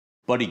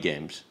Buddy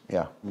games.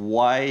 Yeah.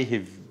 Why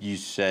have you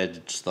said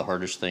it's the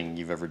hardest thing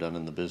you've ever done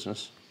in the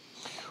business?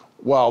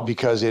 Well,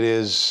 because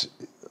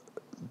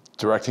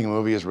directing a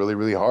movie is really,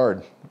 really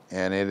hard.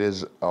 And it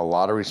is a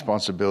lot of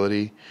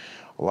responsibility,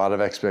 a lot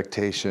of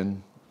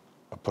expectation.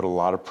 I put a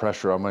lot of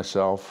pressure on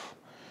myself.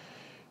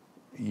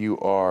 You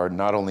are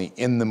not only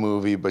in the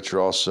movie, but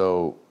you're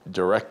also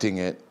directing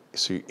it.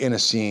 So you're in a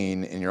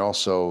scene, and you're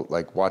also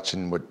like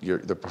watching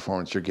the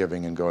performance you're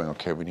giving and going,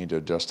 okay, we need to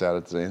adjust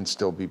that and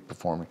still be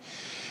performing.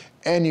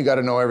 And you got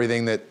to know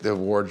everything that the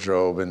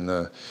wardrobe and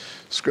the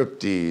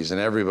scripties and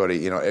everybody,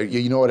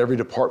 you know what every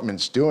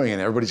department's doing,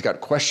 and everybody's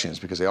got questions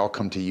because they all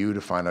come to you to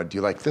find out, do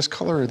you like this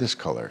color or this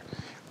color?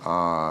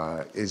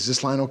 Is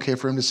this line okay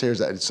for him to say, or is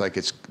that? It's like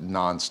it's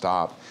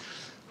nonstop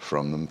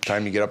from the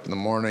time you get up in the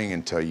morning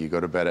until you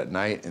go to bed at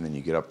night, and then you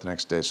get up the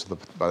next day. So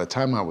by the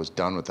time I was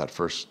done with that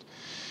first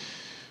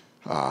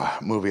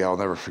movie, I'll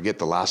never forget,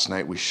 the last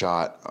night we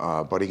shot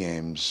Buddy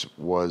Games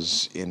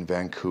was in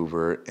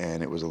Vancouver,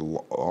 and it was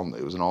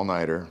an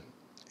all-nighter,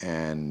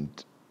 and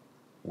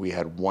we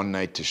had one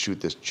night to shoot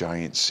this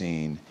giant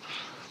scene.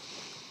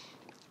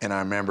 And I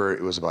remember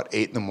it was about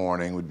 8 in the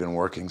morning. We'd been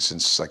working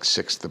since like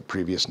 6 the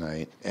previous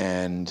night,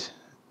 and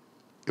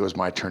it was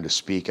my turn to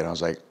speak, and I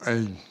was like,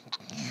 I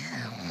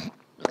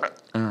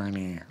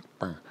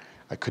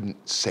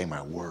couldn't say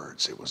my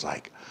words. It was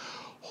like,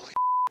 holy,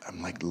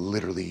 I'm like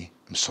literally,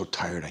 I'm so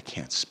tired I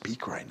can't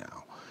speak right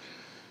now.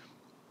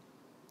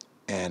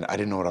 And I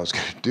didn't know what I was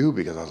gonna do,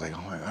 because I was like,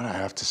 oh my God, I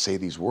have to say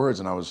these words.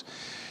 And I was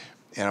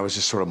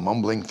just sort of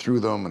mumbling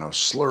through them, and I was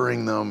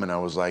slurring them, and I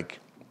was like,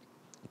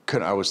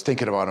 I was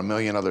thinking about a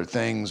million other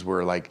things.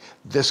 We're like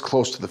this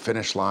close to the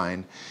finish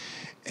line.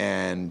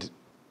 And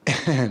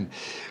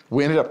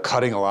we ended up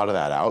cutting a lot of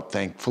that out,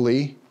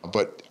 thankfully.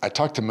 But I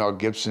talked to Mel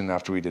Gibson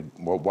after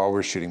while we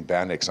were shooting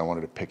Bandits. I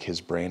wanted to pick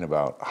his brain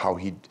about how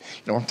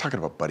I'm talking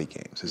about Buddy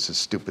Games. It's a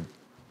stupid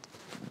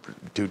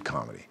dude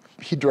comedy.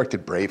 He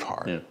directed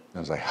Braveheart. Yeah. And I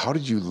was like, how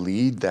did you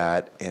lead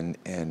that and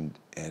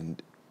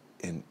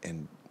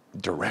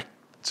direct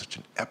such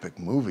an epic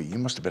movie? You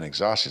must have been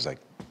exhausted. He's like,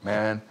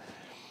 man.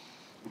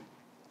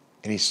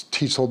 And he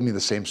told me the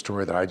same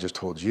story that I just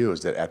told you, is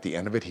that at the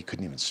end of it, he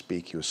couldn't even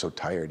speak. He was so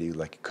tired, he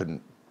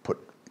couldn't put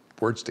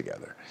words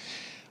together. I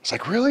was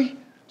like, really?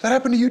 That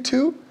happened to you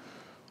too?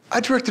 I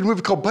directed a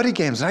movie called Buddy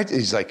Games, and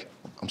he's like,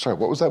 I'm sorry,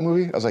 what was that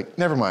movie? I was like,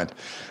 never mind.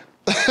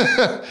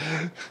 We're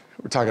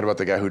talking about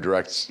the guy who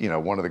directs,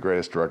 one of the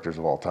greatest directors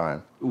of all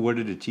time. What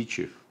did it teach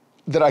you?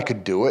 That I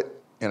could do it,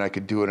 and I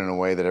could do it in a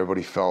way that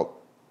everybody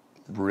felt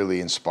really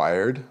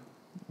inspired,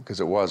 because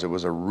it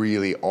was a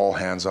really all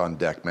hands on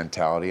deck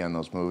mentality on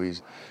those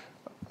movies.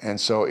 And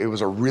so it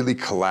was a really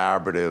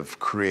collaborative,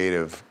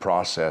 creative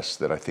process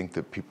that I think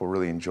that people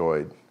really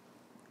enjoyed.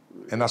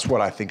 And that's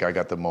what I think I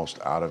got the most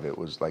out of it,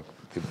 was like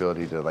the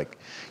ability to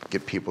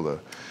get people to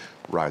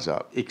rise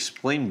up.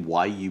 Explain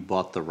why you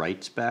bought the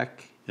rights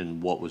back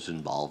and what was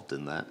involved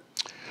in that.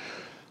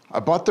 I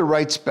bought the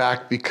rights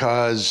back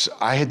because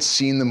I had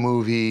seen the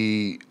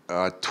movie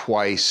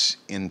twice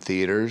in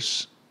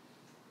theaters,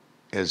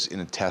 as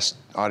in test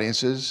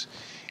audiences,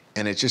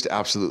 and it just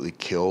absolutely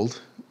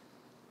killed.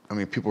 I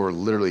mean, people were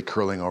literally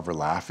curling over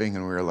laughing,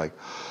 and we were like,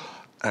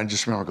 I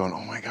just remember going,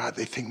 oh my God,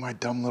 they think my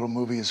dumb little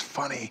movie is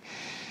funny.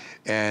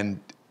 And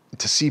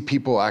to see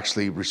people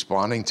actually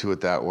responding to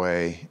it that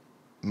way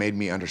made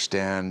me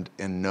understand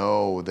and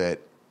know that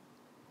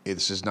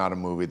this is not a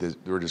movie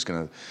that we're just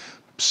gonna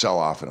sell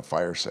off in a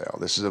fire sale.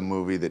 This is a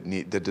movie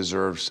that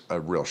deserves a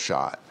real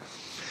shot.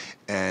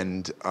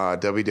 And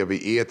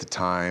WWE at the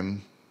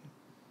time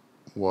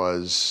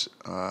was,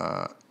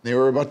 they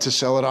were about to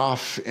sell it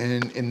off,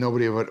 and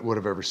nobody would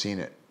have ever seen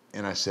it.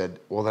 And I said,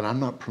 well, then I'm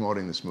not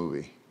promoting this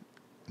movie.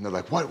 And they're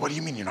like, what do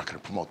you mean you're not gonna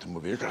promote the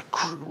movie? You're gonna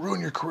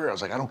ruin your career. I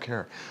was like, I don't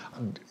care.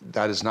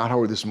 That is not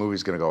how this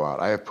movie's gonna go out.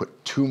 I have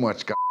put too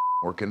much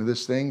work into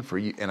this thing for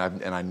you, and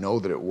I know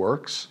that it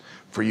works,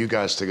 for you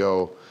guys to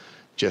go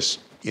just,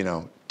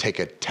 take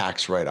a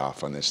tax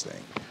write-off on this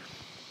thing.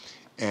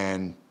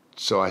 And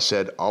so I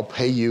said, I'll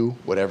pay you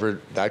whatever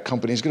that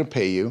company's gonna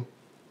pay you,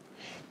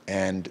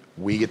 and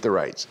we get the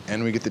rights,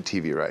 and we get the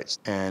TV rights.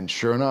 And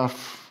sure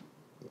enough,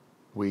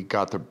 we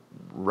got the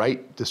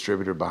right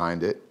distributor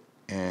behind it,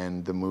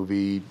 and the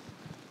movie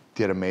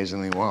did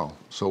amazingly well.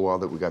 So well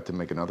that we got to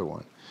make another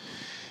one.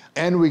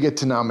 And we get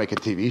to now make a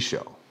TV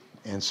show.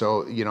 And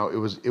so, it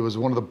was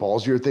one of the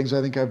ballsier things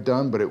I think I've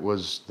done, but it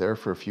was there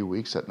for a few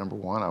weeks at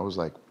 #1. I was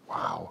like,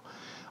 wow,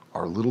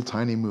 our little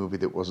tiny movie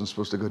that wasn't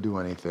supposed to go do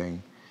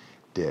anything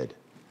did.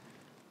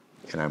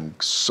 And I'm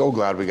so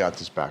glad we got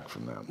this back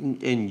from them.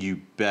 And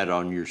you bet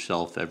on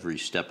yourself every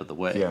step of the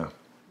way. Yeah.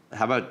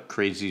 How about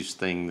craziest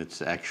thing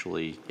that's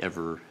actually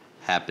ever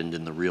happened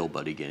in the real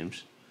Buddy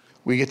Games?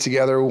 We get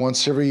together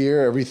once every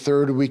year, every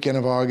third weekend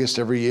of August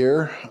every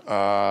year,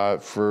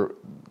 for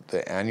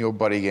the annual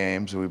Buddy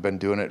Games. We've been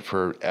doing it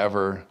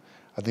forever.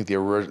 I think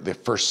the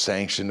first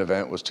sanctioned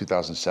event was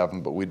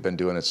 2007, but we'd been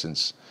doing it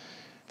since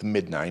the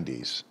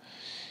mid-90s.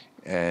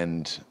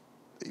 And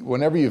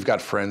whenever you've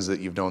got friends that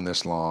you've known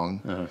this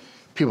long,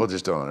 people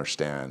just don't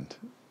understand.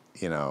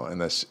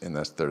 unless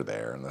they're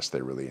there, unless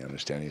they really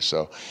understand you.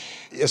 So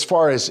as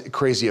far as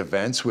crazy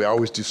events, we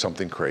always do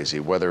something crazy,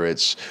 whether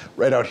it's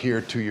right out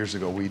here 2 years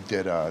ago, we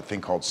did a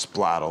thing called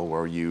Splattle,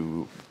 where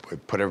you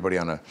put everybody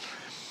on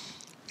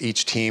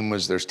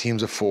there's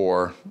teams of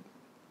 4,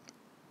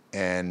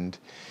 and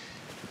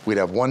we'd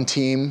have one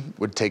team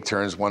would take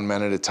turns, 1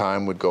 man at a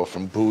time, would go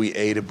from buoy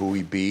A to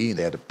buoy B.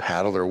 They had to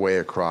paddle their way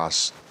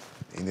across,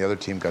 and the other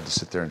team got to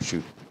sit there and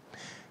shoot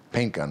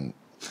paint gun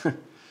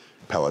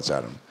pellets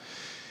at them.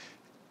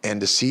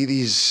 And to see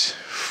these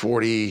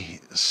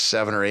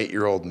 47 or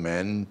 8-year-old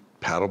men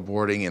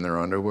paddleboarding in their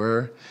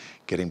underwear,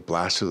 getting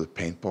blasted with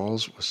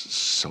paintballs was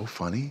so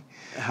funny.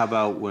 How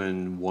about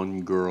when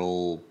one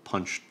girl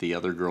punched the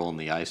other girl in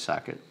the eye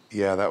socket?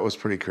 Yeah, that was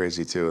pretty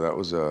crazy too. That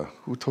was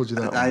who told you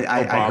that?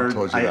 Bob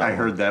told you that. I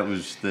heard that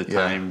was the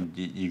time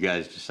you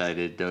guys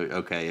decided,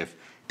 okay, if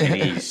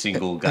any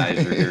single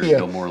guys are here,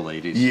 no more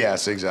ladies.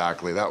 Yes,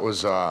 exactly. That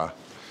was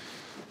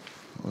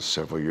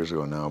several years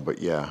ago now, but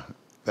yeah,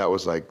 that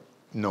was like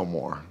no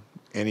more.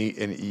 And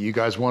you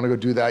guys want to go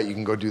do that? You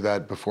can go do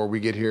that before we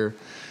get here,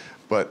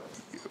 but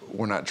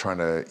we're not trying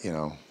to,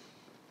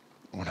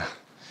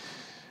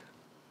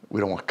 we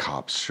don't want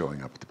cops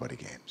showing up at the buddy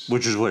games.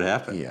 Which is what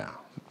happened. Yeah,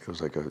 it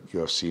was like a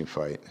UFC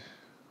fight.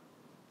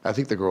 I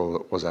think the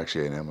girl was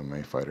actually an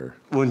MMA fighter.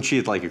 Wasn't she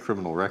had like a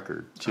criminal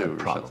record too, or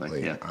probably.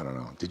 something? Yeah. I don't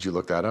know. Did you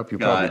look that up? You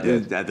probably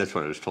did. That's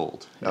what I was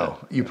told. Oh,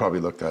 you probably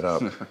looked that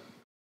up.